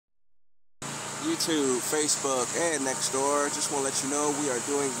YouTube, Facebook, and Nextdoor. Just want to let you know we are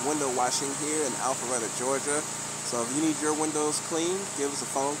doing window washing here in Alpharetta, Georgia. So if you need your windows cleaned, give us a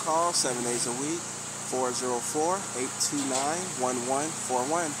phone call 7 days a week,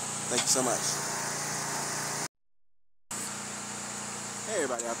 404-829-1141. Thank you so much. Hey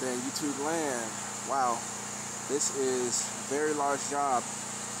everybody out there in YouTube land. Wow, this is a very large job.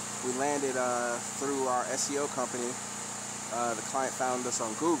 We landed through our SEO company. The client found us on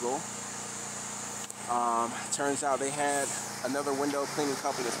Google. Turns out they had another window cleaning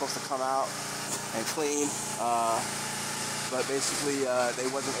company that's supposed to come out and clean, but basically they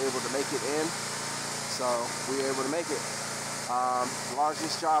wasn't able to make it in, so we were able to make it.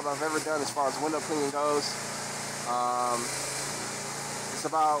 Largest job I've ever done as far as window cleaning goes. It's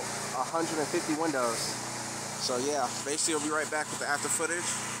about 150 windows. So yeah, basically we'll be right back with the after footage.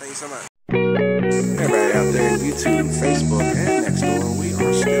 Thank you so much. Hey everybody out there in YouTube, Facebook, and Nextdoor, we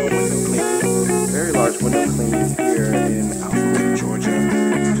are still window cleaning. Very large window cleaning here in Alpharetta, Georgia.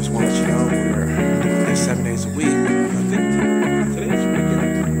 Just want to let you know we're doing this 7 days a week. I think today's weekend.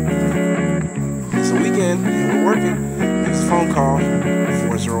 It's a weekend and we're working. Give us a phone call,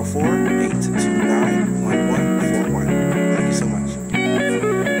 404-829-1141. Thank you so much.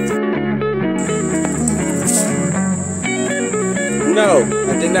 No,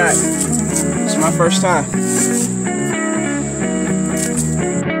 I did not. It's my first time.